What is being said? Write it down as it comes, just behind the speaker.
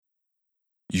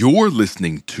You're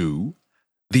listening to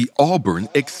the Auburn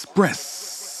Express.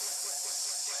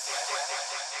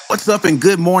 What's up and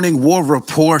good morning, War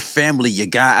Report family. Your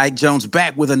guy Ike Jones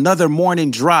back with another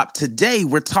morning drop. Today,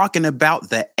 we're talking about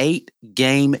the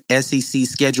 8-game SEC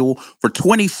schedule for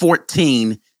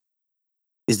 2014.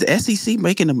 Is the SEC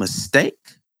making a mistake?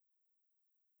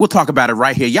 We'll talk about it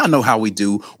right here. Y'all know how we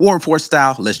do. War Report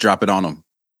style, let's drop it on them.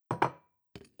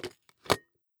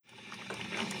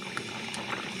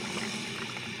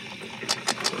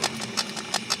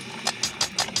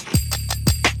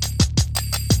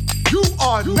 You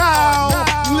are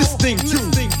now listening to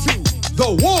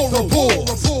the War Report.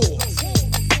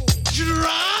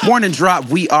 Morning drop,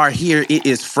 we are here. It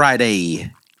is Friday,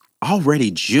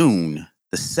 already June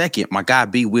the 2nd. My guy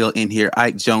B Will in here,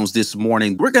 Ike Jones this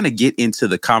morning. We're going to get into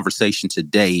the conversation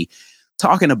today,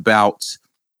 talking about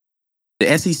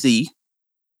the SEC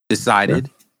decided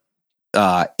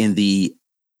in the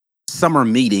summer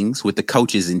meetings with the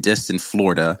coaches in Destin,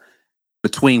 Florida,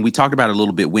 we talked about it a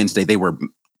little bit Wednesday, they were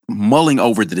mulling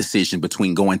over the decision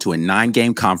between going to a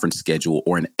 9-game conference schedule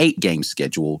or an 8-game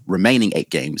schedule, remaining 8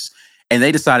 games. And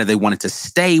they decided they wanted to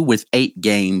stay with 8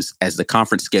 games as the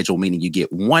conference schedule, meaning you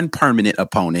get one permanent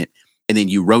opponent and then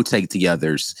you rotate the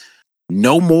others.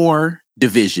 No more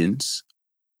divisions,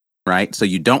 right? So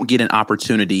you don't get an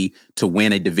opportunity to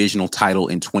win a divisional title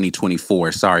in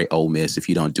 2024. Sorry, Ole Miss, if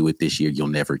you don't do it this year, you'll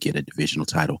never get a divisional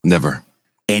title. Never.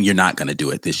 And you're not going to do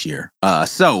it this year.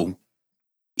 So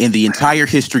in the entire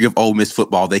history of Ole Miss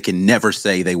football, they can never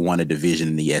say they won a division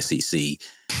in the SEC.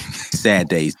 Sad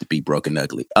days to be broken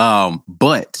ugly.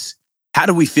 But how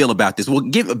do we feel about this? Well,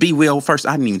 give B Will first.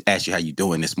 I didn't even ask you how you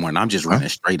doing this morning. I'm just running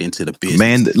straight into the business.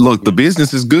 Man, look, the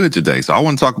business is good today, so I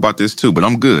want to talk about this too. But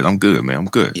I'm good, man. I'm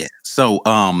good. Yeah. So,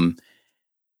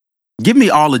 give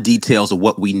me all the details of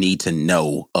what we need to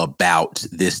know about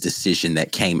this decision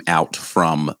that came out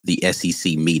from the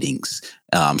SEC meetings,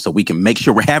 so we can make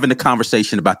sure we're having a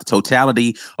conversation about the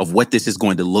totality of what this is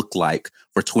going to look like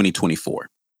for 2024.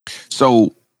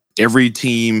 So every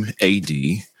team AD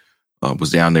was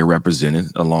down there represented,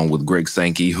 along with Greg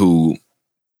Sankey, who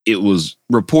it was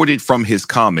reported from his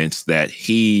comments that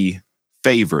he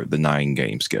favored the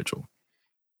 9-game schedule,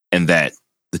 and that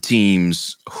the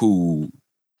teams who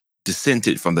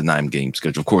dissented from the 9-game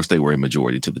schedule, of course, they were a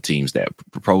majority to the teams that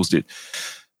proposed it.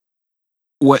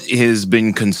 What has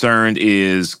been concerned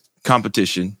is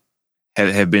competition.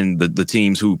 Have been the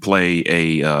teams who play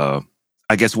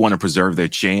I guess, want to preserve their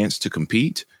chance to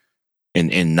compete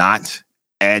and not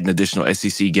add an additional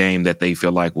SEC game that they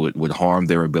feel like would harm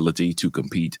their ability to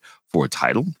compete for a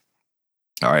title.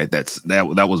 All right,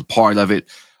 that was part of it.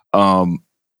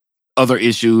 Other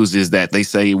issues is that they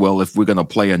say, well, if we're going to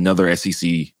play another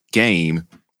SEC game,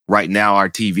 right now our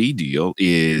TV deal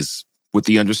is with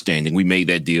the understanding we made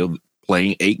that deal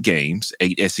playing 8 games,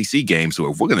 8 SEC games. So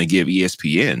if we're going to give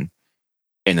ESPN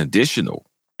an additional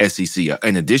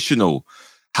an additional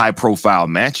high-profile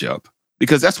matchup,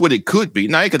 because that's what it could be.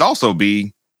 Now, it could also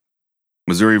be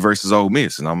Missouri versus Ole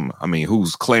Miss, and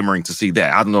who's clamoring to see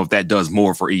that? I don't know if that does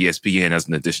more for ESPN as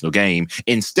an additional game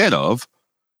instead of,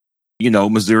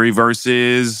 Missouri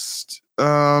versus,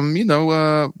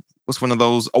 what's one of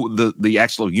those? Oh, the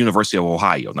actual University of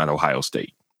Ohio, not Ohio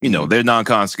State. Their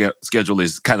non-con schedule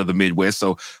is kind of the Midwest,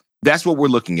 so that's what we're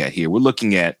looking at here. We're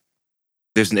looking at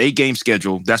there's an 8-game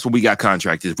schedule. That's what we got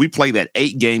contracted. If we play that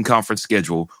 8-game conference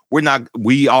schedule,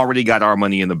 we already got our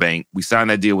money in the bank. We signed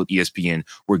that deal with ESPN.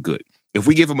 We're good. If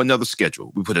we give them another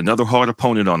schedule, we put another hard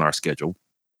opponent on our schedule.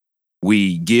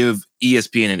 We give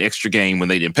ESPN an extra game when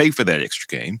they didn't pay for that extra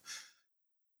game,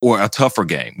 or a tougher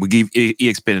game. We give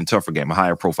ESPN a tougher game, a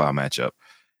higher profile matchup.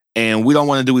 And we don't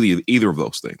want to do either of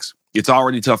those things. It's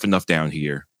already tough enough down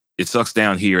here. It sucks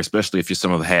down here, especially if you're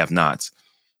some of the have-nots.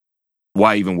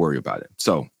 Why even worry about it?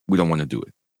 So we don't want to do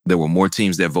it. There were more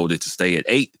teams that voted to stay at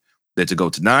 8 than to go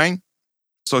to 9.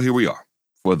 So here we are.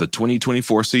 For the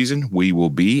 2024 season, we will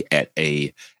be at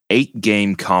a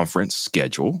 8-game conference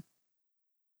schedule.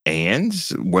 And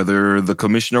whether the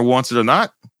commissioner wants it or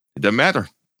not, it doesn't matter.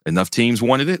 Enough teams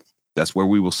wanted it. That's where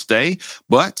we will stay.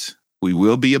 But we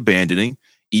will be abandoning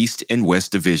East and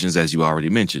West divisions, as you already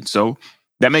mentioned. So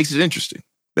that makes it interesting.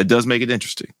 That does make it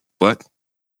interesting. But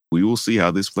we will see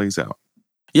how this plays out.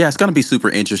 Yeah, it's going to be super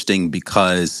interesting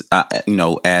because,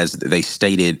 as they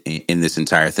stated in this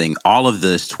entire thing, all of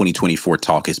this 2024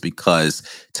 talk is because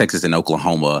Texas and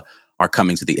Oklahoma are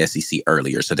coming to the SEC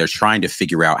earlier. So they're trying to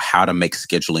figure out how to make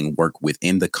scheduling work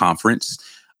within the conference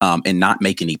and not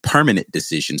make any permanent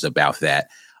decisions about that.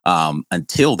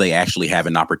 until they actually have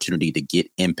an opportunity to get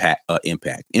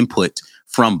input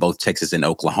from both Texas and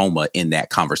Oklahoma in that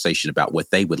conversation about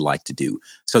what they would like to do.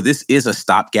 So this is a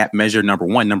stopgap measure, number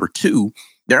one. Number two,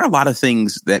 there are a lot of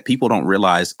things that people don't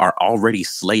realize are already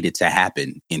slated to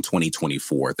happen in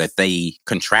 2024 that they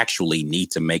contractually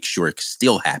need to make sure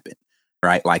still happen,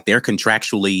 right? Like they're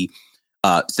contractually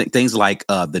things like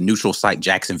the neutral site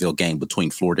Jacksonville game between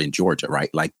Florida and Georgia, right?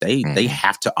 Like they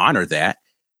have to honor that.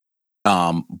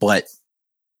 But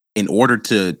in order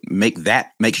to make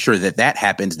sure that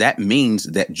happens, that means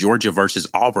that Georgia versus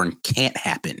Auburn can't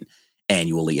happen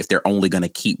annually if they're only going to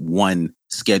keep one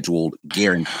scheduled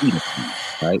guaranteed,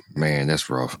 right? Man, that's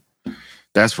rough.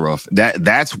 That's rough.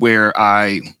 That's where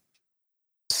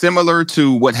similar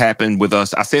to what happened with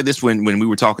us. I said this when we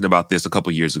were talking about this a couple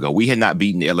of years ago. We had not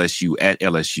beaten LSU at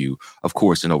LSU, of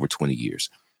course, in over 20 years.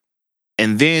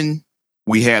 And then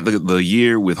we had the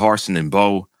year with Harsin and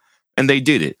Bo, and they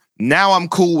did it. Now I'm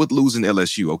cool with losing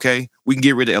LSU, okay? We can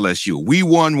get rid of LSU. We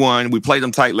won one. We played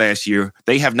them tight last year.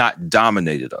 They have not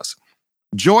dominated us.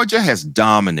 Georgia has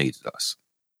dominated us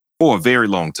for a very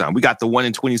long time. We got the one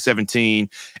in 2017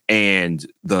 and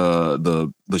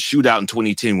the shootout in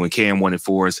 2010 when Cam won it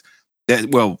for us.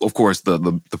 Well, of course,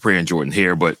 the prayer and Jordan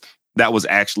Hare, but that was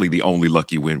actually the only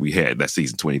lucky win we had that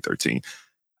season, 2013.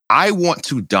 I want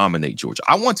to dominate Georgia.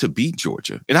 I want to beat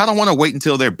Georgia. And I don't want to wait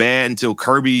until they're bad, until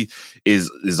Kirby is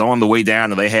on the way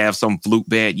down and they have some fluke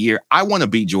bad year. I want to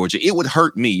beat Georgia. It would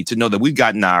hurt me to know that we've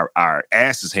gotten our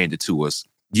asses handed to us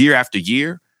year after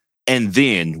year, and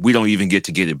then we don't even get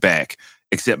it back,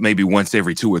 except maybe once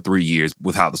every 2 or 3 years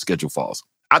with how the schedule falls.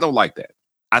 I don't like that.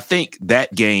 I think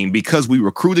that game, because we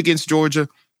recruit against Georgia,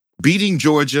 beating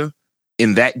Georgia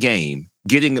in that game,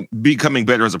 becoming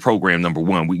better as a program, number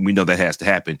one, we know that has to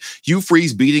happen. Hugh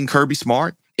Freeze beating Kirby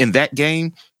Smart in that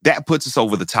game, that puts us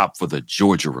over the top for the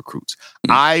Georgia recruits.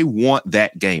 I want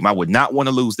that game. I would not want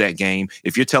to lose that game.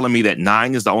 If you're telling me that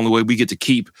 9 is the only way we get to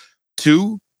keep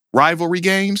 2 rivalry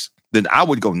games, then I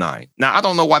would go 9. Now, I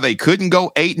don't know why they couldn't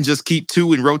go 8 and just keep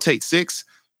 2 and rotate 6.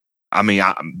 I mean,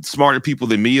 smarter people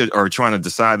than me are trying to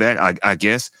decide that, I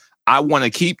guess. I want to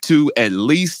keep 2, at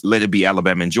least let it be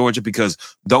Alabama and Georgia, because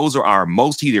those are our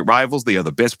most heated rivals. They are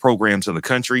the best programs in the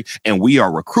country, and we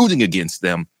are recruiting against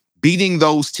them. Beating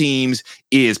those teams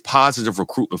is positive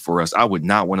recruitment for us. I would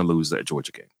not want to lose that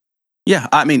Georgia game. Yeah,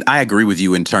 I mean, I agree with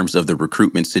you in terms of the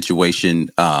recruitment situation.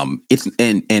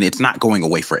 It's not going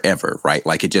away forever, right?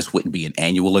 Like it just wouldn't be an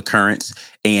annual occurrence,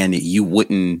 and you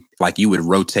would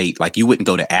rotate, like you wouldn't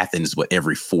go to Athens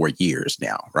every 4 years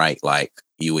now, right? Like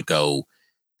you would go.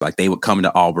 Like they would come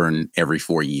to Auburn every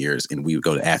 4 years and we would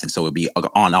go to Athens. So it would be an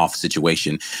on-off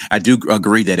situation. I do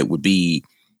agree that it would be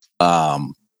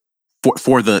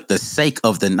for the sake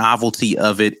of the novelty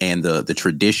of it and the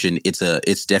tradition,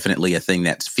 it's definitely a thing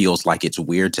that feels like it's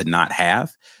weird to not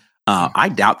have. I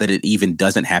doubt that it even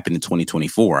doesn't happen in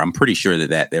 2024. I'm pretty sure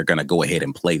that they're going to go ahead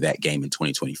and play that game in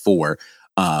 2024.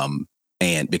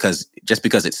 And because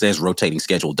it says rotating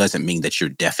schedule doesn't mean that you're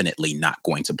definitely not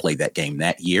going to play that game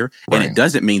that year. Right. And it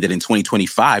doesn't mean that in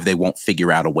 2025, they won't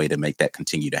figure out a way to make that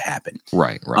continue to happen.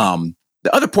 Right.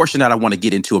 The other portion that I want to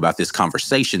get into about this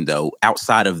conversation, though,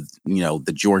 outside of,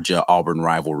 the Georgia-Auburn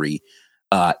rivalry,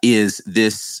 is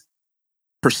this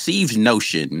perceived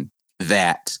notion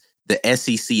that the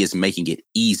SEC is making it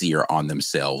easier on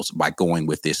themselves by going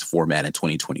with this format in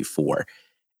 2024.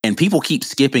 And people keep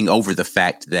skipping over the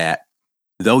fact that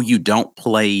though you don't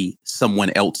play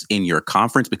someone else in your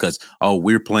conference because,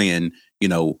 we're playing,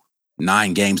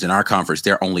 9 games in our conference,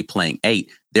 they're only playing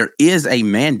 8. There is a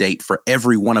mandate for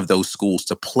every one of those schools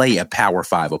to play a Power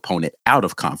 5 opponent out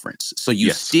of conference. So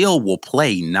you still will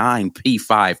play 9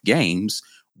 P5 games,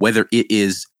 whether it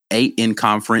is 8 in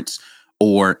conference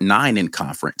or 9 in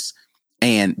conference.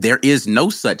 And there is no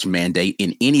such mandate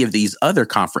in any of these other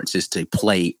conferences to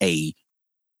play a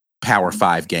Power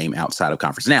 5 game outside of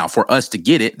conference. Now, for us to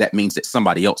get it, that means that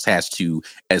somebody else has to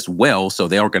as well. So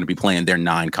they are going to be playing their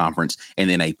 9 conference and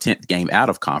then a 10th game out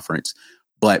of conference.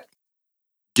 But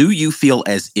do you feel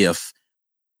as if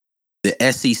the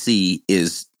SEC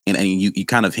is, and you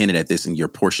kind of hinted at this in your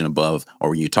portion above,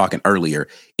 or when you're talking earlier,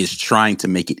 is trying to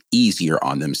make it easier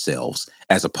on themselves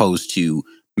as opposed to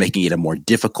making it a more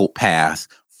difficult path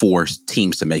for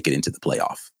teams to make it into the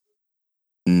playoff?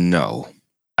 No,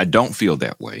 I don't feel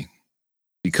that way,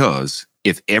 because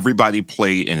if everybody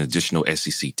played an additional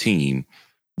SEC team,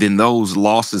 then those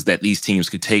losses that these teams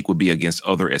could take would be against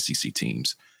other SEC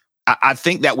teams. I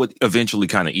think that would eventually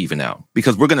kind of even out,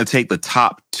 because we're going to take the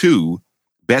top 2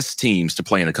 best teams to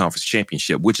play in the conference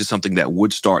championship, which is something that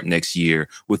would start next year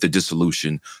with the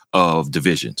dissolution of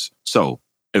divisions. So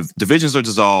if divisions are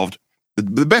dissolved,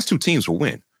 The best two teams will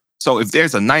win. So if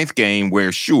there's a ninth game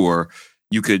where, sure,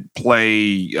 you could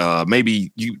play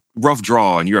maybe you rough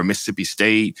draw and you're a Mississippi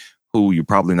State who you're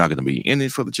probably not going to be in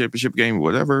it for the championship game or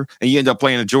whatever, and you end up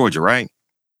playing at Georgia, right?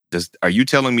 Are you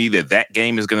telling me that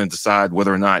game is going to decide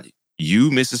whether or not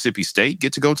you, Mississippi State,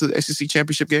 get to go to the SEC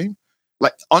championship game?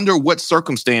 Like, under what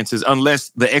circumstances, unless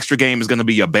the extra game is going to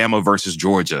be Alabama versus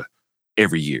Georgia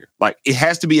every year? Like, it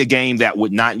has to be a game that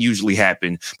would not usually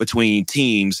happen between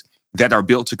teams that are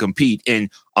built to compete.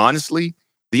 And honestly,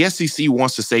 the SEC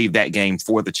wants to save that game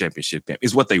for the championship game,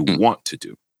 is what they want to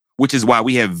do, which is why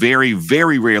we have very,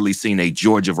 very rarely seen a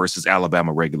Georgia versus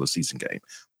Alabama regular season game.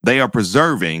 They are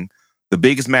preserving the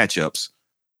biggest matchups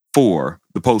for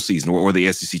the postseason or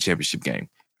the SEC championship game.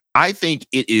 I think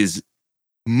it is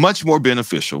much more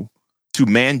beneficial to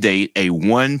mandate a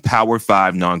one Power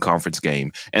 5 non-conference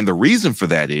game. And the reason for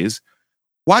that is,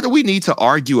 why do we need to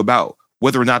argue about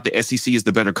whether or not the SEC is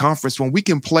the better conference when we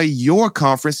can play your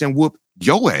conference and whoop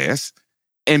your ass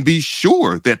and be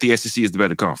sure that the SEC is the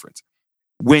better conference?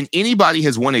 When anybody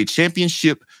has won a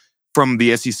championship from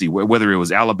the SEC, whether it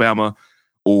was Alabama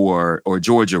or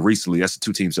Georgia recently, that's the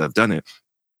two teams that have done it,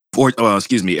 or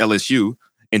LSU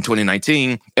in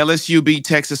 2019. LSU beat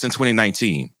Texas in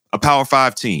 2019, a Power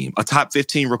 5 team, a top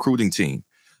 15 recruiting team.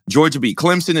 Georgia beat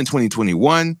Clemson in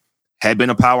 2021, had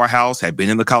been a powerhouse, had been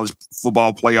in the college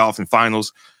football playoff and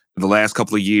finals the last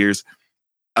couple of years.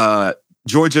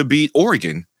 Georgia beat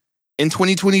Oregon in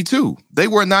 2022. They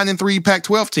were a 9-3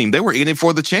 Pac-12 team. They were in it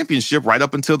for the championship right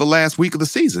up until the last week of the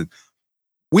season.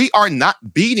 We are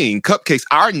not beating cupcakes.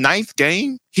 Our ninth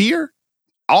game here,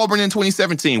 Auburn in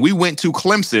 2017, we went to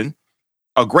Clemson,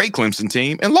 a great Clemson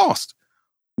team, and lost.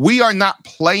 We are not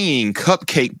playing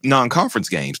cupcake non-conference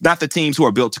games, not the teams who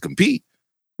are built to compete.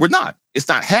 We're not. It's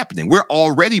not happening. We're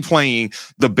already playing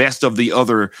the best of the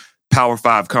other Power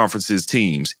 5 conferences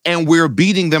teams, and we're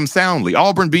beating them soundly.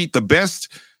 Auburn beat the best,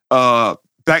 the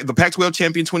Pac-12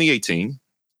 champion 2018.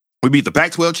 We beat the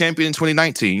Pac-12 champion in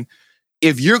 2019.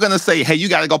 If you're going to say, hey, you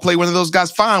got to go play one of those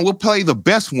guys, fine, we'll play the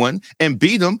best one and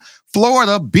beat them.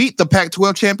 Florida beat the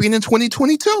Pac-12 champion in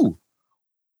 2022.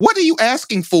 What are you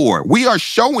asking for? We are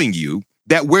showing you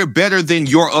that we're better than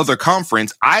your other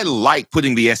conference. I like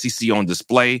putting the SEC on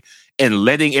display and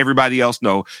letting everybody else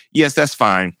know, yes, that's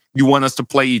fine. You want us to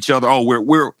play each other. Oh,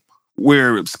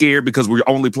 we're scared because we're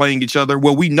only playing each other.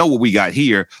 Well, we know what we got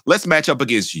here. Let's match up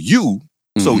against you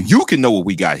so you can know what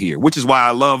we got here, which is why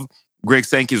I love Greg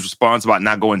Sankey's response about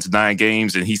not going to 9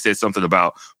 games. And he said something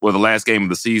about, well, the last game of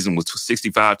the season was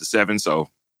 65-7. So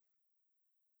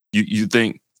you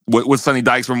think what Sonny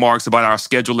Dykes' remarks about our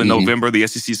schedule in November, the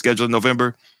SEC schedule in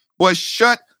November? Boy,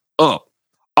 shut up.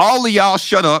 All of y'all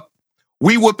shut up.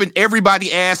 We whooping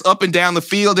everybody ass up and down the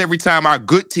field every time our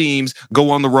good teams go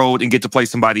on the road and get to play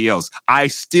somebody else. I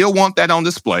still want that on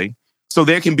display, so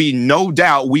there can be no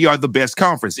doubt we are the best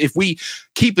conference. If we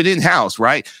keep it in-house,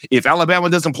 right? If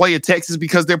Alabama doesn't play at Texas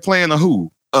because they're playing a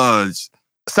who?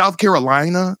 South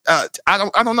Carolina? I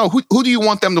don't know. Who do you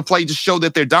want them to play to show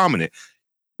that they're dominant?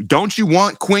 Don't you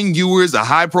want Quinn Ewers, a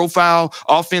high-profile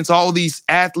offense, all these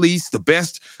athletes, the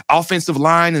best offensive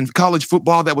line in college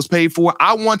football that was paid for?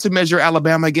 I want to measure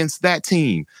Alabama against that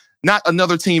team, not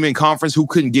another team in conference who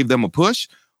couldn't give them a push.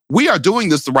 We are doing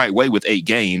this the right way with 8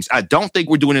 games. I don't think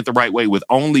we're doing it the right way with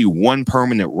only one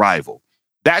permanent rival.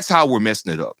 That's how we're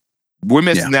messing it up. We're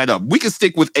messing that up. We can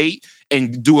stick with 8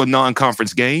 and do a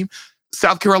non-conference game.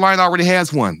 South Carolina already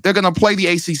has one. They're going to play the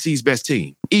ACC's best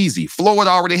team. Easy. Florida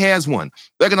already has one.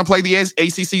 They're going to play the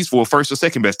ACC's for first or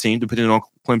second best team, depending on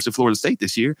Clemson, Florida State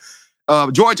this year.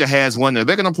 Georgia has one. They're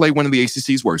going to play one of the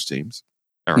ACC's worst teams.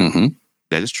 All right.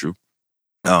 That is true.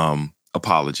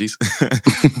 Apologies.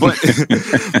 But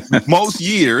most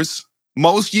years,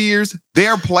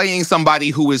 they're playing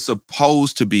somebody who is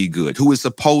supposed to be good, who is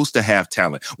supposed to have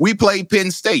talent. We played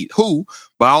Penn State, who,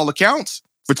 by all accounts,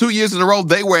 for 2 years in a row,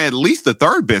 they were at least the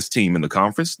 3rd best team in the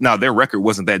conference. Now, their record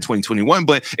wasn't that in 2021,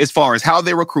 but as far as how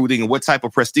they're recruiting and what type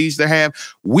of prestige they have,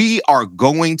 we are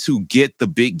going to get the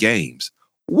big games.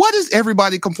 What is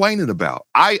everybody complaining about?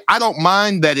 I don't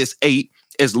mind that it's 8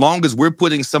 as long as we're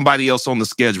putting somebody else on the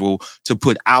schedule to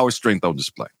put our strength on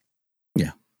display.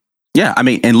 Yeah. I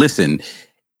mean, and listen,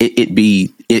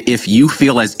 if you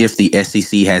feel as if the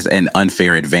SEC has an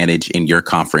unfair advantage in your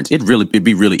conference, it'd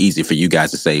be really easy for you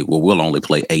guys to say, well, we'll only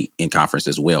play 8 in conference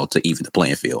as well to even the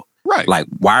playing field. Right. Like,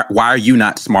 why are you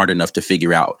not smart enough to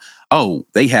figure out, oh,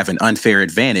 they have an unfair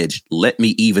advantage. Let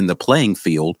me even the playing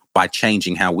field by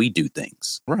changing how we do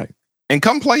things. Right. And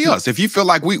come play us. If you feel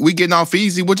like we getting off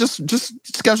easy, we'll just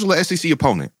schedule an SEC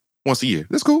opponent once a year.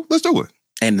 That's cool. Let's do it.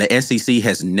 And the SEC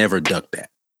has never ducked that.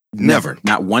 Never.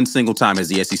 Not one single time has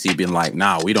the SEC been like,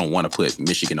 nah, we don't want to put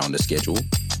Michigan on the schedule.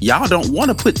 Y'all don't want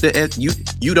to put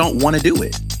you don't want to do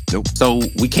it. Nope. So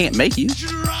we can't make you.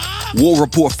 War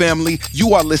Report family,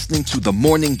 you are listening to The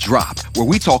Morning Drop, where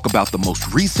we talk about the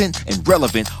most recent and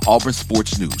relevant Auburn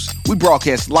sports news. We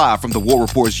broadcast live from the War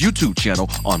Report's YouTube channel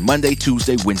on Monday,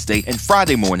 Tuesday, Wednesday, and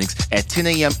Friday mornings at 10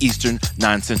 a.m. Eastern,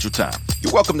 9 Central Time.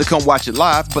 You're welcome to come watch it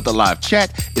live, but the live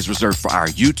chat is reserved for our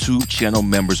YouTube channel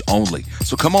members only.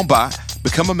 So come on by,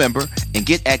 become a member, and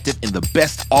get active in the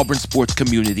best Auburn sports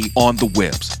community on the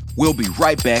webs. We'll be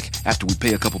right back after we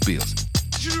pay a couple bills.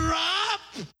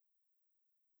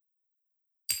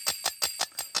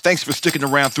 Thanks for sticking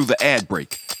around through the ad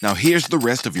break. Now here's the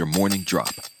rest of your morning drop.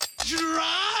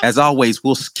 As always,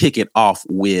 we'll kick it off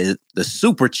with the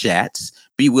super chats.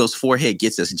 B. Will's forehead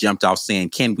gets us jumped off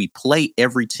saying, can we play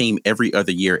every team every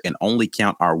other year and only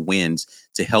count our wins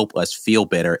to help us feel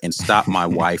better and stop my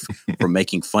wife from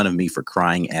making fun of me for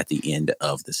crying at the end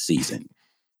of the season?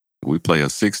 We play a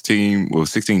 16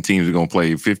 teams. We're going to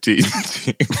play 15.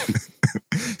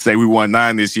 Say we won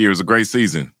 9 this year. It was a great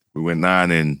season. We went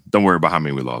 9, and don't worry about how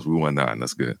many we lost. We won 9.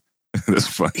 That's good. That's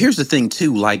fun. Here's the thing,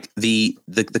 too. Like the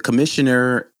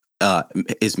commissioner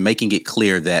is making it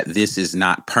clear that this is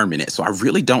not permanent. So I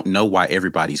really don't know why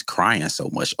everybody's crying so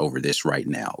much over this right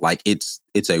now. Like it's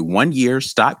a 1-year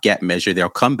stopgap measure. They'll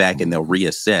come back and they'll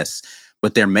reassess,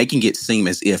 but they're making it seem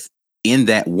as if in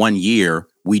that 1 year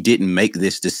we didn't make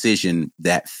this decision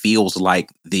that feels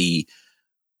like the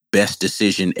best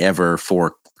decision ever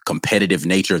for competitive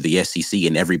nature of the SEC,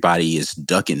 and everybody is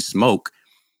ducking smoke,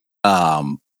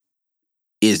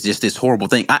 is just this horrible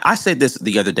thing. I said this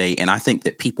the other day, and I think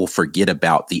that people forget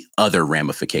about the other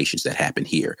ramifications that happen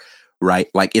here, right?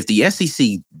 Like if the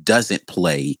SEC doesn't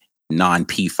play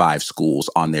non-P5 schools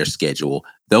on their schedule,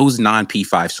 those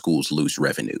non-P5 schools lose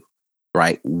revenue,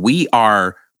 right? We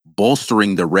are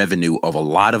bolstering the revenue of a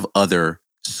lot of other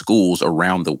schools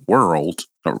around the world,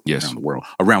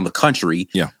 around the country,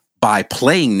 by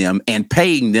playing them and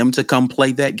paying them to come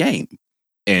play that game.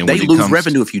 And they lose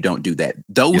revenue if you don't do that.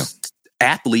 Those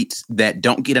athletes that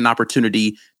don't get an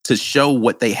opportunity to show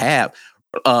what they have.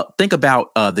 Think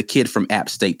about the kid from App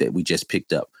State that we just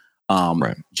picked up,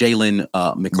 Jalen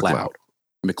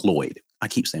McLeod. I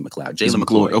keep saying McLeod. Jalen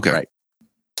McLeod. Okay. Right.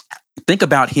 Think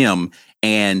about him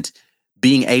and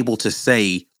being able to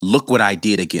say, look what I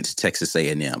did against Texas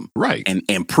A&M. Right.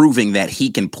 And proving that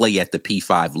he can play at the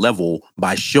P5 level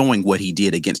by showing what he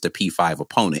did against a P5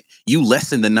 opponent. You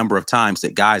lessen the number of times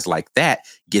that guys like that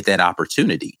get that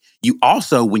opportunity. You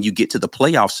also, when you get to the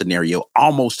playoff scenario,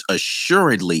 almost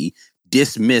assuredly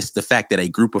dismiss the fact that a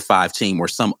group of 5 team or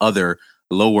some other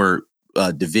lower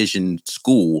division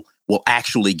school will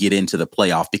actually get into the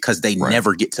playoff because they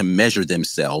never get to measure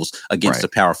themselves against a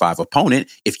Power 5 opponent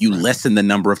if you lessen the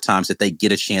number of times that they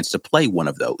get a chance to play one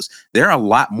of those. There are a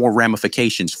lot more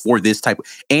ramifications for this type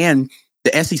and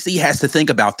the SEC has to think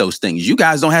about those things. You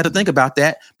guys don't have to think about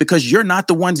that because you're not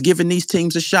the ones giving these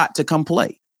teams a shot to come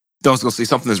play. I was going to say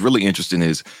something that's really interesting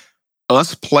is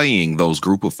us playing those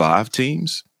group of 5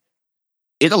 teams.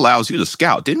 It allows you to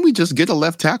scout. Didn't we just get a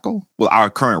left tackle? Well, our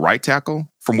current right tackle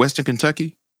from Western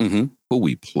Kentucky, who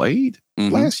we played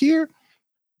last year?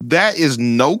 That is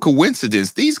no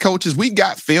coincidence. These coaches, we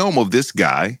got film of this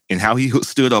guy and how he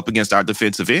stood up against our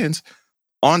defensive ends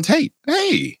on tape.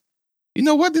 Hey, you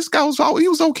know what? This guy he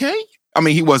was okay. I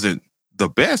mean, he wasn't the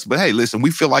best, but hey, listen, we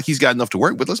feel like he's got enough to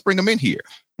work with. Let's bring him in here.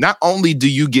 Not only do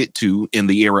you get to, in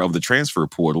the era of the transfer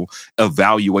portal,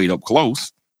 evaluate up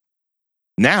close,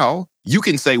 now you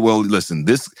can say, well, listen,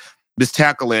 this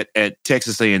tackle at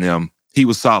Texas A&M, he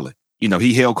was solid. You know,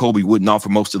 he held Kobe Wooden off for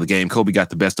most of the game. Kobe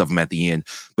got the best of him at the end.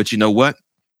 But you know what?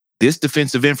 This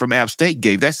defensive end from App State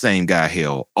gave that same guy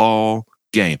hell all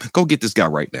game. Go get this guy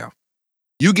right now.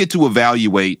 You get to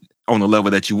evaluate on a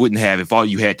level that you wouldn't have if all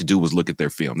you had to do was look at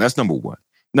their film. That's number one.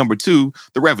 Number two,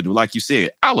 the revenue. Like you said,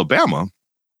 Alabama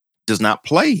does not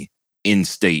play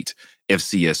in-state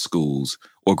FCS schools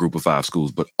or group of 5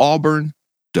 schools, but Auburn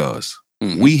does.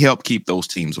 We help keep those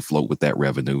teams afloat with that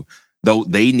revenue, though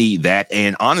they need that.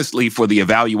 And honestly, for the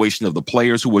evaluation of the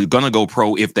players who are going to go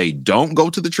pro if they don't go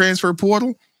to the transfer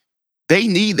portal, they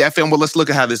need that film. Well, let's look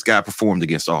at how this guy performed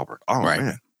against Auburn. Oh,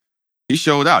 man. He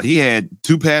showed out. He had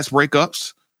 2 pass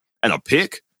breakups and a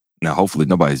pick. Now, hopefully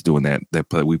nobody's doing that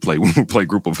when we play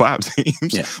group of 5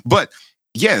 teams. Yeah. But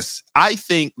yes, I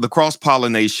think the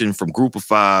cross-pollination from group of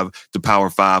 5 to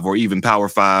Power 5, or even Power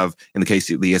 5 in the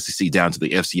case of the SEC down to the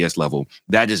FCS level,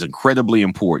 that is incredibly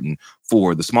important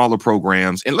for the smaller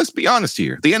programs. And let's be honest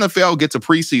here, the NFL gets a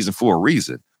preseason for a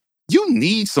reason. You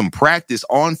need some practice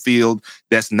on field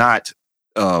that's not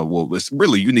well, it's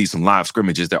really, you need some live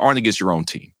scrimmages that aren't against your own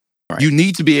team. Right. You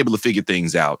need to be able to figure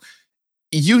things out.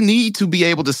 You need to be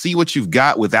able to see what you've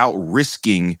got without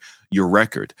risking your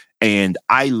record. And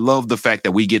I love the fact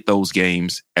that we get those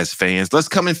games as fans. Let's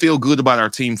come and feel good about our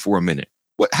team for a minute.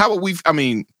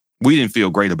 We didn't feel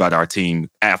great about our team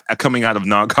coming out of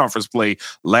non-conference play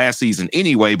last season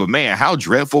anyway, but man, how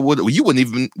dreadful you wouldn't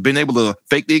even been able to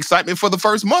fake the excitement for the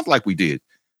first month like we did.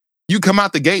 You come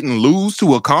out the gate and lose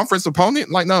to a conference opponent?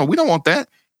 Like, no, we don't want that.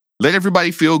 Let everybody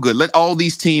feel good. Let all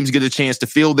these teams get a chance to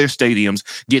fill their stadiums,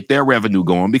 get their revenue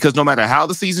going, because no matter how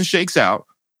the season shakes out,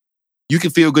 you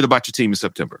can feel good about your team in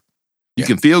September. You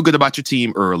can feel good about your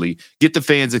team early, get the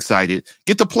fans excited,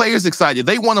 get the players excited.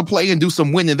 They want to play and do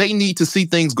some winning. They need to see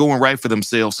things going right for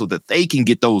themselves so that they can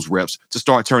get those reps to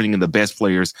start turning into the best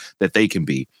players that they can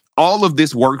be. All of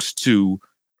this works to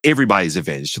everybody's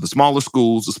advantage, to the smaller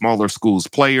schools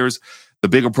players, the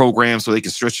bigger programs, so they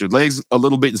can stretch their legs a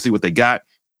little bit and see what they got.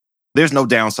 There's no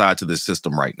downside to this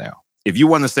system right now. If you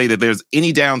want to say that there's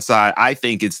any downside, I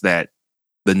think it's that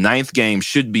the 9th game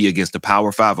should be against a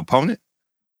Power 5 opponent,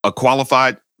 a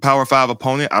qualified Power 5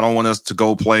 opponent. I don't want us to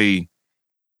go play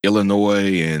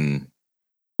Illinois and...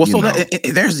 Well, so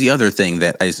there's the other thing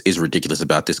that is ridiculous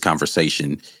about this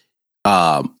conversation.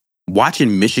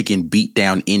 Watching Michigan beat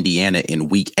down Indiana in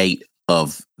week 8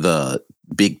 of the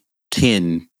Big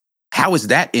Ten, how is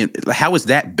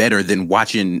that better than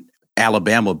watching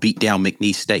Alabama beat down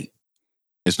McNeese State?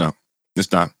 It's not.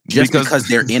 Just because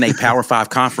they're in a Power 5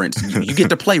 conference, you get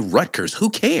to play Rutgers. Who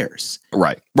cares?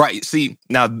 Right. See,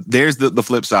 now there's the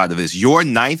flip side of this. Your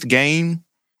 9th game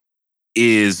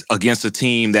is against a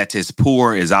team that's as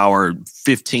poor as our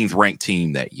 15th ranked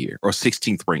team that year, or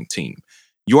 16th ranked team.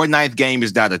 Your 9th game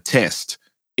is not a test.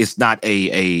 It's not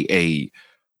a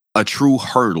true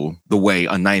hurdle the way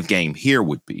a 9th game here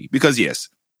would be. Because yes,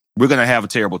 we're going to have a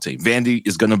terrible team. Vandy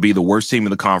is going to be the worst team in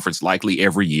the conference likely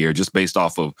every year, just based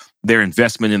off of their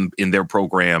investment in their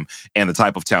program and the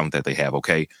type of talent that they have,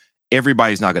 okay?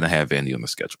 Everybody's not going to have Vandy on the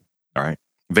schedule, all right?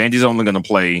 Vandy's only going to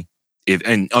play,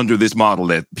 and under this model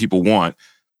that people want,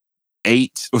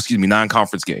 9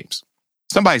 conference games.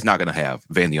 Somebody's not going to have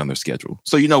Vandy on their schedule.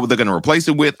 So you know what they're going to replace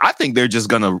it with? I think they're just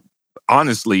going to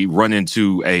honestly run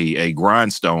into a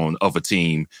grindstone of a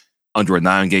team under a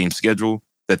 9-game schedule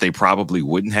that they probably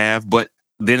wouldn't have. But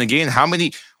then again, how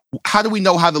do we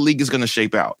know how the league is going to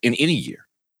shape out in any year?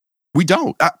 We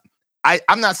don't.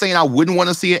 I'm not saying I wouldn't want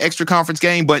to see an extra conference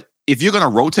game, but if you're going to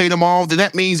rotate them all, then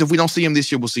that means if we don't see them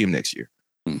this year, we'll see them next year.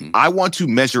 Mm-hmm. I want to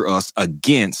measure us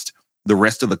against the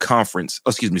rest of the conference,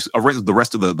 the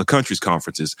rest of the country's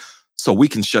conferences, so we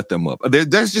can shut them up.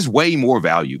 There's just way more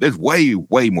value. There's way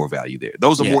more value there.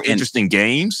 Those are more interesting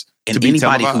games. And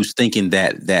anybody who's thinking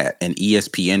that an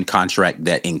ESPN contract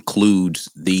that includes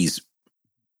these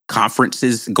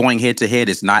conferences going head to head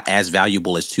is not as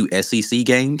valuable as 2 SEC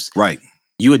games. Right.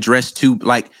 You address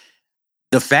the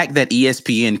fact that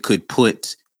ESPN could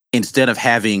put, instead of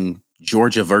having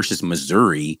Georgia versus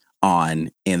Missouri on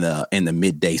in the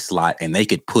midday slot, and they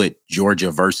could put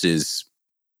Georgia versus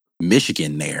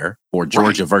Michigan there, or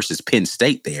Georgia versus Penn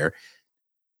State there.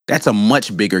 That's a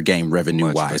much bigger game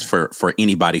revenue-wise for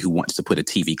anybody who wants to put a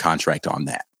TV contract on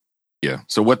that. Yeah.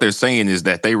 So what they're saying is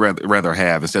that they rather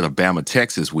have, instead of Bama,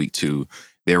 Texas week 2,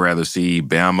 they rather see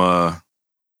Bama,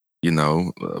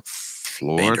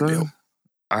 Florida. Vanderbilt.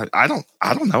 I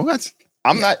don't know.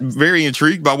 I'm not very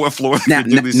intrigued by what Florida now,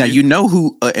 do this year. You know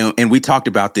who, and we talked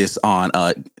about this on,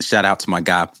 shout out to my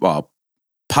guy,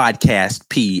 Podcast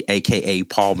P, a.k.a.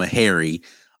 Paul Meharry.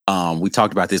 We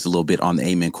talked about this a little bit on the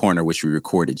Amen Corner, which we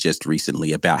recorded just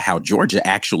recently, about how Georgia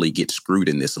actually gets screwed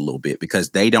in this a little bit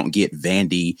because they don't get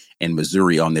Vandy and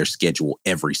Missouri on their schedule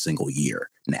every single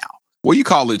year now. Well, you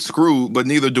call it screwed, but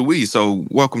neither do we. So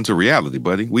welcome to reality,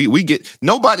 buddy. We get,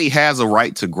 nobody has a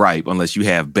right to gripe unless you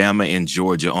have Bama and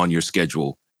Georgia on your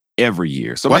schedule every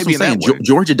year. So maybe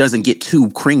Georgia doesn't get 2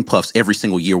 cream puffs every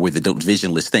single year with the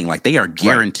divisionless thing. Like, they are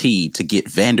guaranteed to get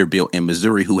Vanderbilt and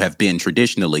Missouri, who have been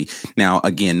traditionally. Now,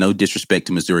 again, no disrespect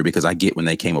to Missouri, because I get when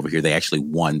they came over here, they actually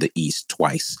won the East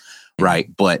twice, right?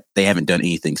 But they haven't done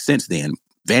anything since then.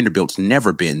 Vanderbilt's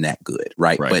never been that good,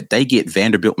 right? But they get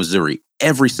Vanderbilt, Missouri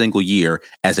every single year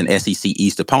as an SEC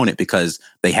East opponent because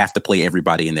they have to play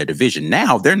everybody in their division.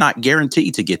 Now, they're not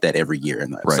guaranteed to get that every year.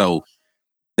 So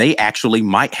they actually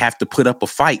might have to put up a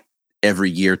fight every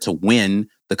year to win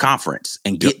the conference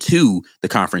and get to the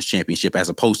conference championship, as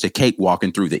opposed to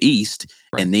cakewalking through the East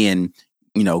and then,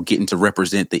 getting to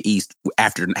represent the East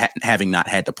after having not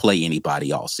had to play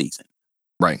anybody all season.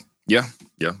 Right. Yeah.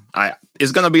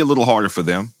 It's going to be a little harder for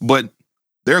them, but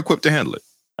they're equipped to handle it.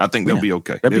 I think they'll be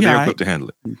okay. They're equipped to handle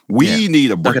it. We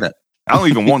need a break. I don't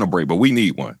even want a break, but we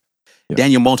need one. Yeah.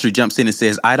 Daniel Moultrie jumps in and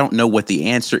says, I don't know what the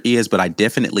answer is, but I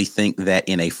definitely think that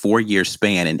in a 4-year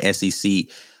span, an SEC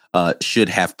should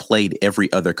have played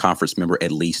every other conference member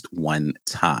at least one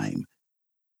time.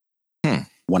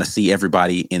 Want to see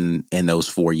everybody in those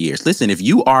 4 years. Listen, if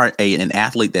you are an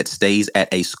athlete that stays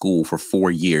at a school for 4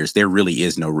 years, there really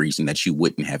is no reason that you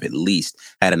wouldn't have at least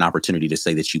had an opportunity to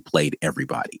say that you played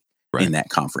everybody in that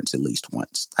conference at least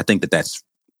once. I think that's,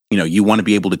 you want to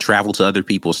be able to travel to other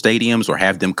people's stadiums or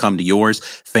have them come to yours.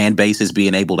 Fan bases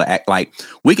being able to act like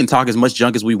we can talk as much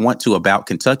junk as we want to about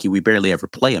Kentucky. We barely ever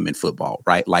play them in football,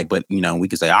 right? But we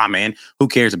can say, man, who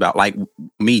cares about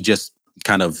me just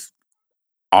kind of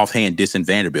offhand dissing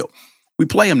Vanderbilt. We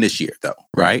play them this year, though,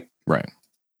 right? Right.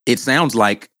 It sounds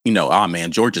like,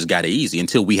 man, Georgia's got it easy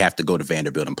until we have to go to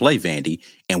Vanderbilt and play Vandy,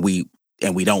 and we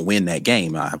don't win that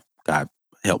game. God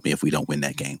help me if we don't win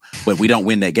that game. But we don't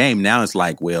win that game. Now it's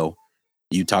like, well,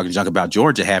 you talking junk about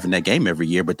Georgia having that game every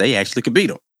year, but they actually could beat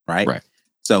them, right? Right.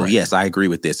 So, yes, I agree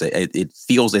with this. It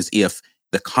feels as if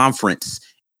the conference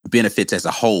benefits as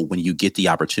a whole when you get the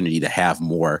opportunity to have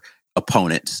more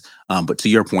opponents. But to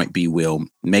your point, B. Will,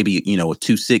 maybe, a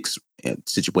 2-6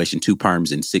 situation, 2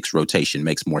 perms and 6 rotation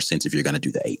makes more sense if you're going to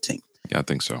do the 18. Yeah, I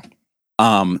think so.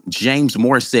 James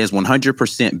Morris says 100%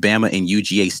 Bama and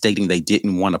UGA stating they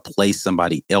didn't want to play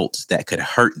somebody else that could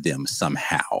hurt them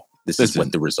somehow. This is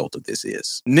what the result of this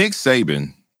is. Nick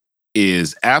Saban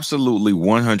is absolutely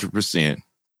 100%,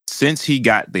 since he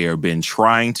got there, been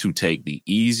trying to take the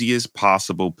easiest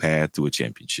possible path to a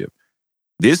championship.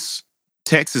 This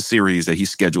Texas series that he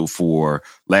scheduled for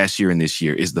last year and this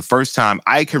year is the first time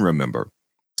I can remember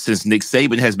since Nick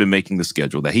Saban has been making the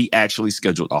schedule that he actually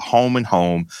scheduled a home and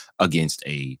home against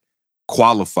a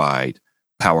qualified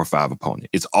Power 5 opponent.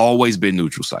 It's always been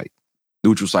neutral site.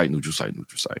 Neutral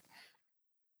site.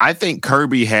 I think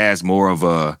Kirby has more of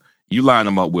a, you line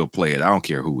them up, we'll play it. I don't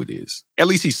care who it is. At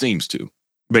least he seems to,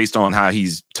 based on how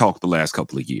he's talked the last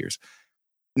couple of years.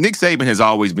 Nick Saban has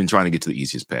always been trying to get to the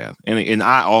easiest path. And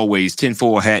I always,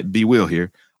 10-4 hat B. Will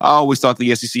here, I always thought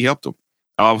the SEC helped him.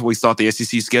 I always thought the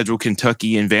SEC scheduled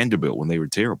Kentucky and Vanderbilt when they were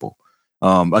terrible.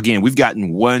 Again, we've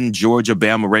gotten one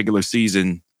Georgia-Bama regular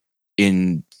season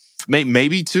in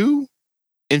maybe 2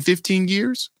 in 15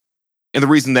 years. And the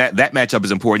reason that matchup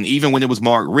is important, even when it was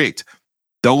Mark Richt,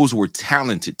 those were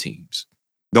talented teams.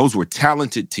 Those were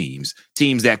talented teams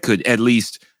that could at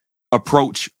least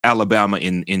approach Alabama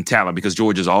in talent, because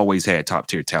Georgia's always had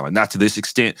top-tier talent. Not to this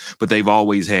extent, but they've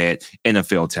always had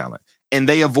NFL talent. And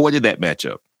they avoided that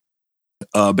matchup.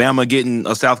 Bama getting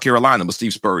a South Carolina, but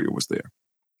Steve Spurrier was there.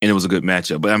 And it was a good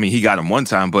matchup. But, he got him one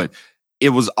time, but it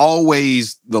was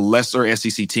always the lesser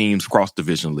SEC teams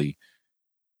cross-divisionally.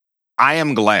 I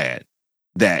am glad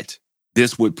that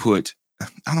this would put,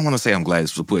 I don't want to say I'm glad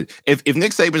this would put, if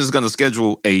Nick Saban is going to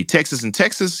schedule a Texas and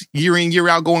Texas year in, year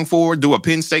out going forward, do a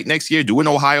Penn State next year, do an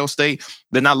Ohio State,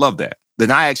 then I love that.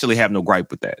 Then I actually have no gripe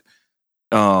with that.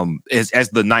 As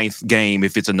the 9th game,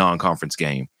 if it's a non-conference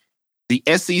game. The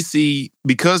SEC,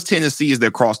 because Tennessee is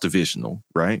their cross-divisional,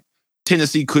 right?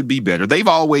 Tennessee could be better. They've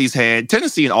always had,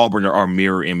 Tennessee and Auburn are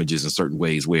mirror images in certain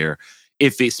ways where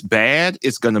if it's bad,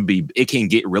 it can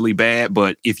get really bad.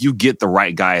 But if you get the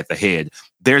right guy at the head,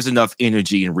 there's enough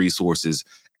energy and resources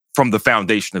from the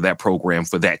foundation of that program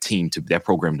for that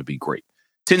program to be great.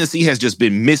 Tennessee has just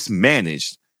been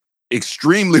mismanaged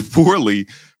extremely poorly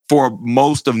for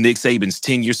most of Nick Saban's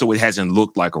tenure, so it hasn't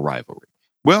looked like a rivalry.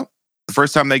 Well, the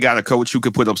first time they got a coach who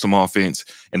could put up some offense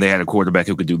and they had a quarterback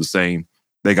who could do the same,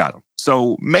 they got him.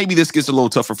 So maybe this gets a little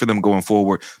tougher for them going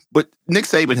forward. But Nick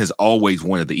Saban has always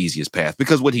wanted the easiest path,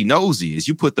 because what he knows is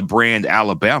you put the brand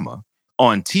Alabama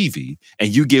on TV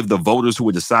and you give the voters who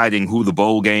are deciding who the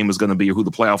bowl game is going to be or who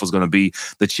the playoff is going to be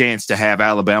the chance to have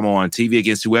Alabama on TV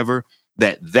against whoever,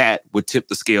 that would tip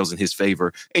the scales in his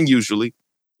favor. And usually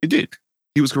it did.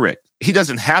 He was correct. He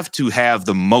doesn't have to have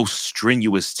the most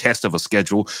strenuous test of a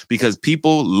schedule because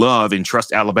people love and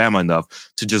trust Alabama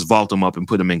enough to just vault them up and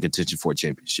put them in contention for a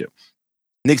championship.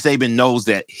 Nick Saban knows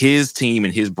that his team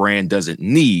and his brand doesn't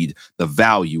need the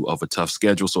value of a tough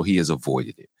schedule, so he has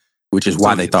avoided it. Which is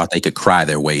why they thought they could cry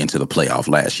their way into the playoff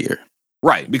last year.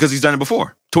 Right, because he's done it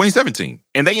before, 2017.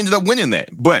 And they ended up winning that.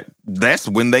 But that's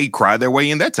when they cried their way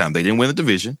in that time. They didn't win the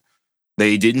division.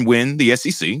 They didn't win the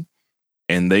SEC.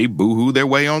 And they boo-hoo their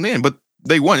way on in. But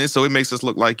they won it, so it makes us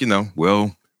look like,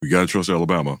 well, we got to trust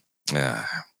Alabama. It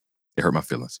hurt my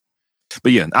feelings.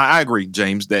 But yeah, I agree,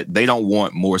 James, that they don't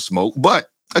want more smoke. But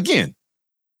again,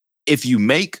 if you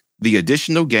make the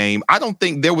additional game, I don't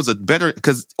think there was a better,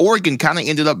 because Oregon kind of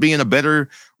ended up being a better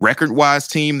record-wise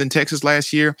team than Texas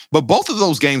last year. But both of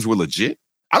those games were legit.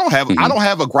 I don't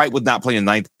have a gripe with not playing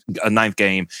 9th a ninth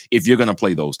game if you're going to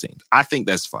play those teams. I think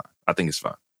that's fine. I think it's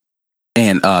fine.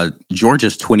 And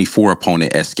Georgia's 24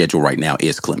 opponent as scheduled right now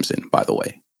is Clemson, by the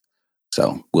way.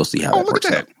 So we'll see how that works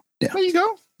out. Yeah. There you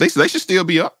go. They should still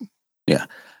be up. Yeah.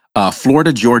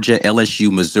 Florida, Georgia,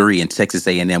 LSU, Missouri, and Texas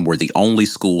A&M were the only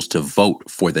schools to vote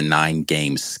for the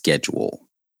 9-game schedule.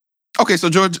 Okay, so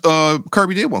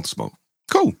Kirby did want the smoke.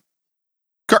 Cool.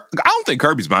 I don't think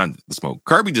Kirby's mind the smoke.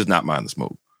 Kirby does not mind the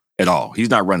smoke at all. He's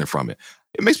not running from it.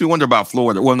 It makes me wonder about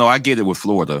Florida. Well, no, I get it with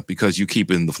Florida because you keep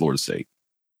it in the Florida State.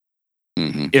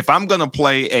 Mm-hmm. If I'm going to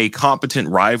play a competent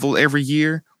rival every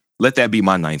year, let that be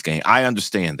my 9th game. I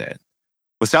understand that.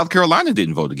 But South Carolina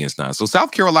didn't vote against 9. So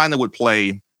South Carolina would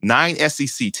play 9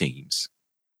 SEC teams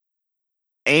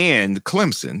and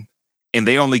Clemson, and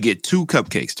they only get 2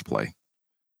 cupcakes to play.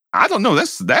 I don't know.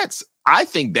 I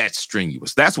think that's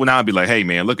strenuous. That's when I'd be like, hey,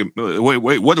 man, wait,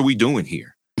 what are we doing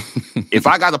here? If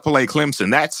I got to play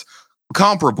Clemson, that's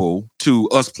comparable to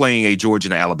us playing a Georgia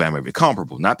and Alabama.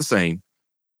 Comparable, not the same.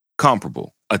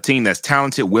 Comparable. A team that's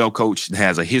talented, well-coached, and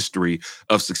has a history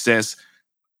of success.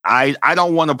 I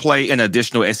don't want to play an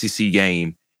additional SEC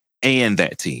game and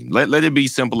that team. Let it be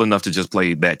simple enough to just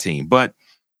play that team. But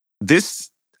this,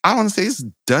 I want to say, this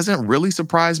doesn't really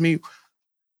surprise me.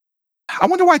 I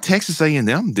wonder why Texas A&M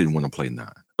didn't want to play 9.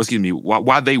 Excuse me,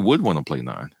 why they would want to play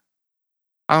 9.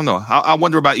 I don't know. I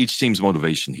wonder about each team's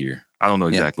motivation here. I don't know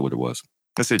exactly what it was.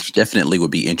 That's interesting. Definitely would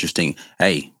be interesting.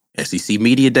 Hey, SEC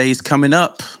Media Days coming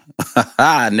up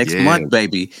next month,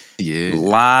 baby. Yeah. A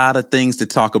lot of things to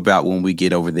talk about when we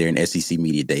get over there in SEC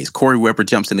Media Days. Corey Weber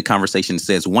jumps in the conversation and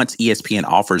says, once ESPN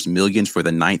offers millions for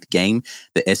the 9th game,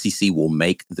 the SEC will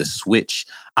make the switch.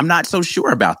 I'm not so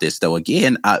sure about this, though.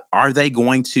 Again, are they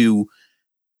going to?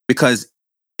 Because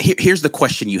here's the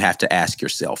question you have to ask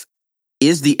yourself.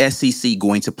 Is the SEC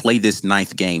going to play this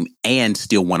 9th game and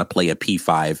still want to play a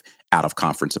P5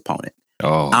 out-of-conference opponent?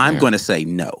 I'm going to say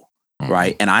no,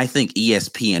 right? And I think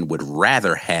ESPN would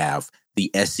rather have the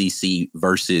SEC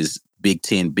versus Big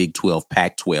 10, Big 12,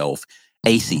 Pac-12,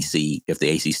 ACC, if the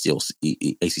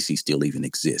ACC still even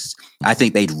exists. I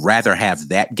think they'd rather have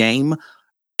that game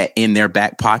in their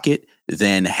back pocket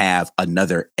than have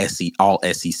another all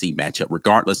SEC matchup,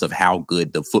 regardless of how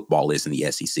good the football is in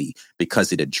the SEC,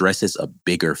 because it addresses a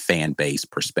bigger fan base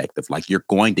perspective. Like, you're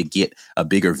going to get a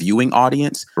bigger viewing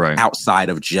audience outside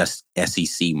of just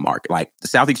SEC market. Like the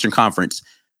Southeastern Conference,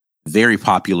 very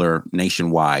popular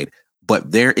nationwide,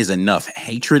 but there is enough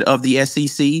hatred of the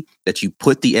SEC that you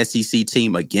put the SEC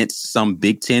team against some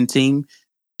Big Ten team,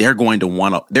 they're going to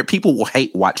want to. People will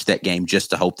watch that game just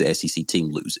to hope the SEC team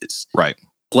loses. Right.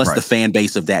 Plus the fan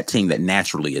base of that team that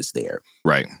naturally is there.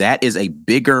 Right. That is a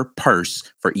bigger purse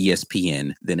for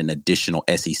ESPN than an additional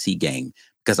SEC game,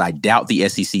 because I doubt the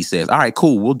SEC says, all right,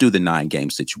 cool, we'll do the 9-game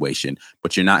situation,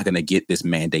 but you're not going to get this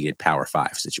mandated Power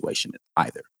 5 situation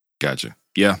either. Gotcha.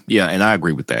 Yeah, and I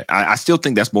agree with that. I still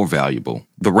think that's more valuable.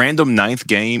 The random 9th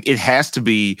game, it has to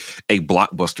be a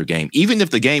blockbuster game. Even if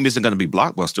the game isn't going to be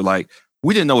blockbuster, like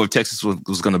we didn't know if Texas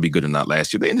was going to be good or not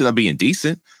last year. They ended up being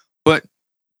decent, but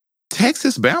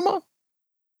Texas, Bama?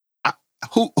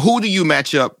 Who do you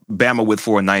match up Bama with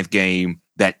for a 9th game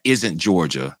that isn't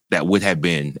Georgia that would have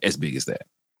been as big as that?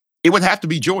 It would have to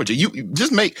be Georgia.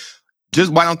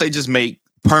 Why don't they just make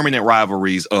permanent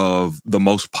rivalries of the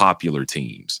most popular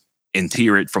teams and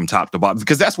tier it from top to bottom?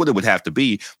 Because that's what it would have to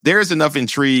be. There is enough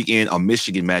intrigue in a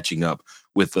Michigan matching up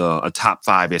with a top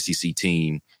 5 SEC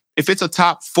team. If it's a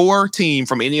top 4 team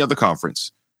from any other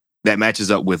conference that matches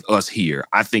up with us here,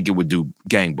 I think it would do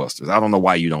gangbusters. I don't know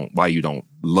why you don't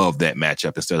love that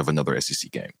matchup instead of another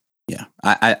SEC game. Yeah,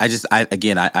 I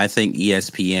think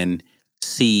ESPN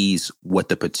sees what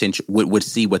the potential would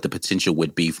see what the potential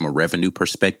would be from a revenue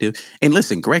perspective. And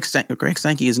listen, Greg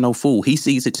Sankey is no fool. He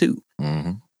sees it too.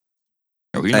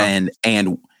 Mm-hmm.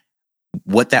 And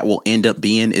what that will end up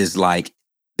being is like,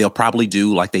 they'll probably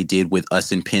do like they did with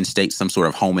us in Penn State, some sort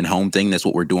of home and home thing. That's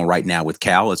what we're doing right now with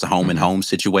Cal. It's a home and home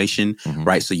situation,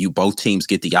 right? So both teams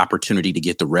get the opportunity to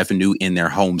get the revenue in their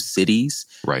home cities,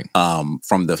 right?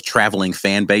 From the traveling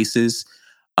fan bases.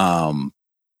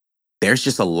 There's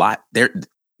just a lot there.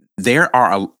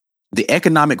 The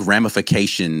economic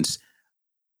ramifications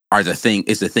are the thing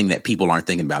that people aren't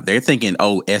thinking about. They're thinking,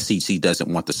 oh, SEC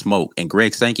doesn't want the smoke. And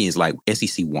Greg Sankey is like,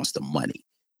 SEC wants the money.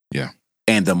 Yeah.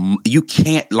 And you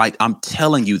can't, like, I'm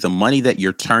telling you, the money that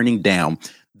you're turning down,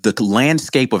 the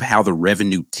landscape of how the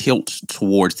revenue tilts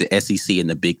towards the SEC and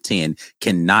the Big Ten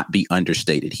cannot be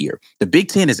understated here. The Big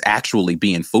Ten is actually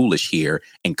being foolish here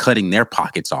and cutting their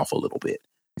pockets off a little bit.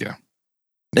 Yeah.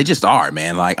 They just are,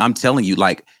 man. Like, I'm telling you,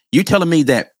 like, you're telling me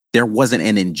that there wasn't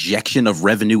an injection of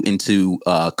revenue into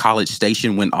College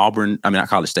Station when not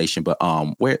College Station, but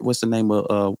what's the name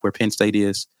of where Penn State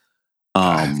is?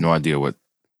 I have no idea what.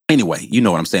 Anyway, you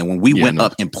know what I'm saying. When we went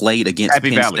up and played against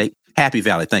Penn State, Happy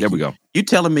Valley. Thank you. There we go. You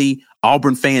telling me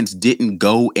Auburn fans didn't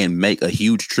go and make a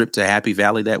huge trip to Happy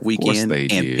Valley that weekend? Of course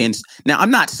they did. Now, I'm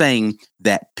not saying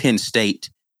that Penn State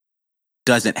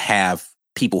doesn't have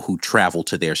people who travel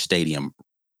to their stadium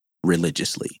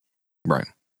religiously. Right.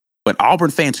 But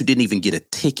Auburn fans who didn't even get a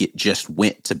ticket just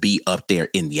went to be up there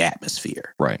in the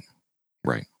atmosphere. Right.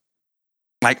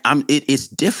 Like it's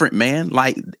different, man.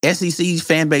 Like SEC's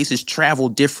fan bases travel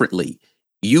differently.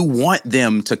 You want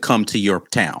them to come to your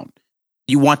town.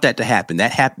 You want that to happen.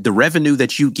 The revenue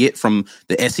that you get from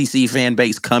the SEC fan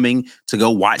base coming to go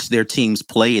watch their teams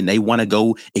play and they want to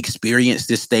go experience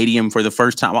this stadium for the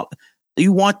first time.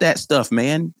 You want that stuff,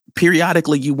 man.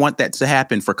 Periodically, you want that to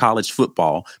happen for college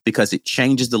football because it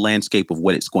changes the landscape of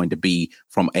what it's going to be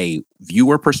from a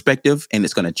viewer perspective, and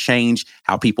it's going to change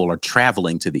how people are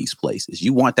traveling to these places.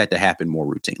 You want that to happen more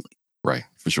routinely. Right.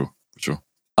 For sure.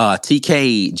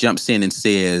 TK jumps in and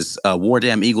says, War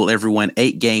Damn Eagle, everyone,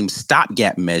 8-game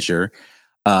stopgap measure.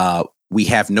 We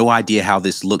have no idea how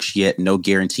this looks yet. No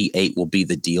guarantee 8 will be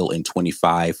the deal in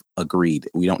 25. Agreed.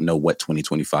 We don't know what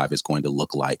 2025 is going to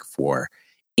look like for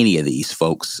any of these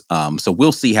folks. So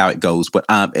we'll see how it goes. But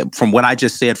from what I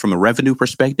just said, from a revenue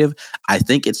perspective, I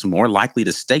think it's more likely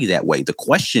to stay that way. The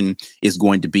question is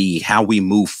going to be how we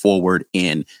move forward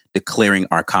in declaring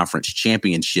our conference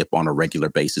championship on a regular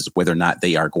basis, whether or not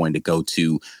they are going to go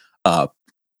to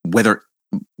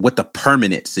what the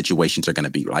permanent situations are going to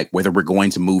be like, whether we're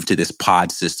going to move to this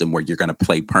pod system where you're going to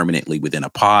play permanently within a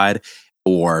pod,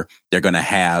 or they're going to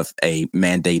have a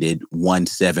mandated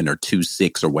 1-7 or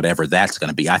 2-6 or whatever that's going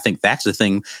to be. I think that's the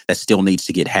thing that still needs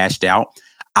to get hashed out.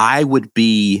 I'd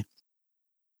be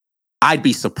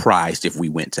surprised if we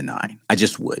went to 9. I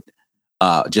just would.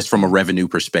 Just from a revenue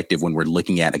perspective, when we're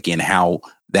looking at, again, how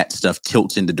that stuff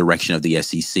tilts in the direction of the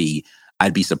SEC,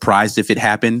 I'd be surprised if it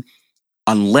happened,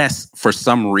 unless for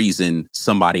some reason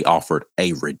somebody offered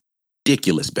a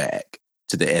ridiculous bag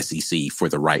to the SEC for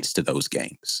the rights to those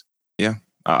games. Yeah.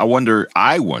 I wonder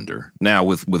now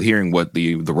with hearing what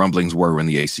the rumblings were in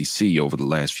the ACC over the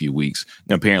last few weeks.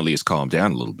 Now, apparently it's calmed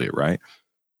down a little bit, right?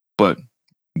 But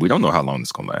we don't know how long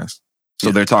it's going to last.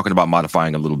 So they're talking about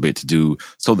modifying a little bit to do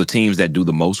so the teams that do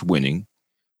the most winning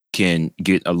can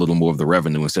get a little more of the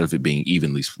revenue instead of it being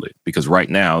evenly split. Because right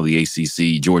now, the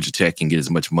ACC, Georgia Tech can get as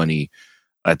much money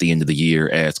at the end of the year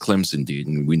as Clemson did.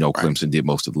 And we know Clemson did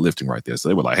most of the lifting right there. So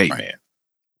they were like, hey, man,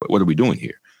 what are we doing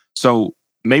here? So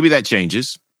maybe that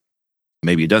changes.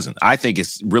 Maybe it doesn't. I think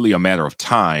it's really a matter of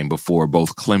time before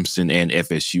both Clemson and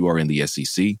FSU are in the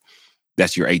SEC.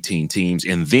 That's your 18 teams.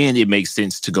 And then it makes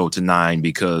sense to go to 9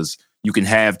 because you can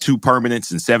have 2 permanents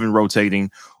and 7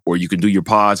 rotating, or you can do your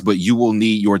pods, but you will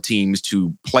need your teams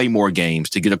to play more games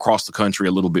to get across the country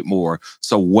a little bit more.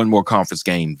 So one more conference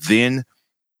game then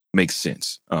makes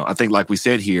sense. I think, like we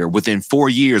said here, within 4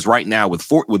 years right now with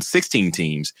 16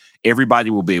 teams,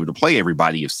 everybody will be able to play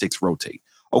everybody if 6 rotate.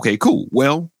 Okay, cool.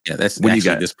 Well, yeah, that's when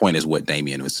actually this point is what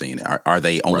Damien was saying. Are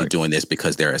they only doing this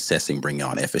because they're assessing bringing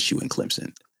on FSU and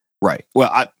Clemson? Right.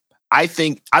 Well, I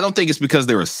don't think it's because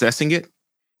they're assessing it.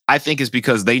 I think it's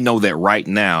because they know that right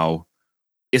now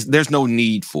there's no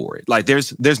need for it. Like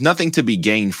there's nothing to be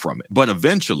gained from it. But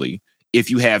eventually, if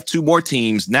you have 2 more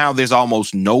teams, now there's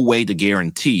almost no way to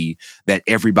guarantee that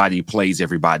everybody plays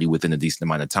everybody within a decent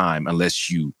amount of time unless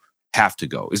you have to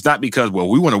go. It's not because, well,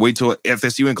 we want to wait till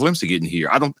FSU and Clemson get in here.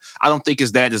 I don't think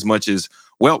it's that as much as,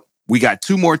 well, we got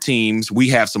 2 more teams. We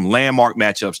have some landmark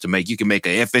matchups to make. You can make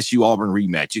a FSU Auburn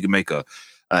rematch. You can make a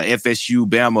FSU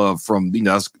Bama from,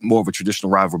 that's more of a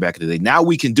traditional rival back in the day. Now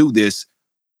we can do this,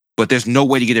 but there's no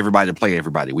way to get everybody to play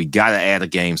everybody. We got to add a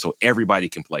game so everybody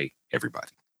can play everybody.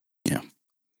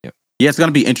 Yeah, it's going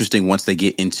to be interesting once they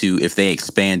get into, if they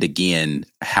expand again,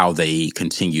 how they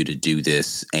continue to do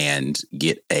this and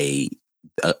get a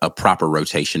proper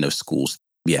rotation of schools.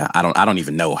 Yeah, I don't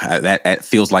even know. That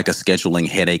feels like a scheduling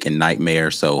headache and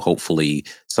nightmare. So hopefully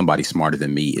somebody smarter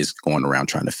than me is going around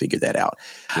trying to figure that out.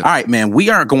 Yep. All right, man, we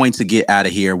are going to get out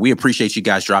of here. We appreciate you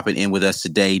guys dropping in with us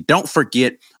today. Don't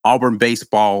forget Auburn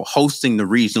baseball hosting the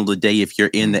regional today. If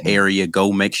you're in the area,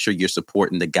 go make sure you're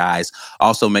supporting the guys.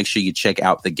 Also, make sure you check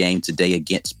out the game today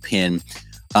against Penn.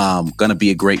 Going to be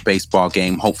a great baseball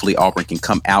game. Hopefully Auburn can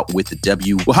come out with the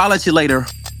W. We'll holler at you later.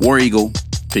 War Eagle.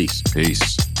 Peace.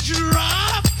 Peace.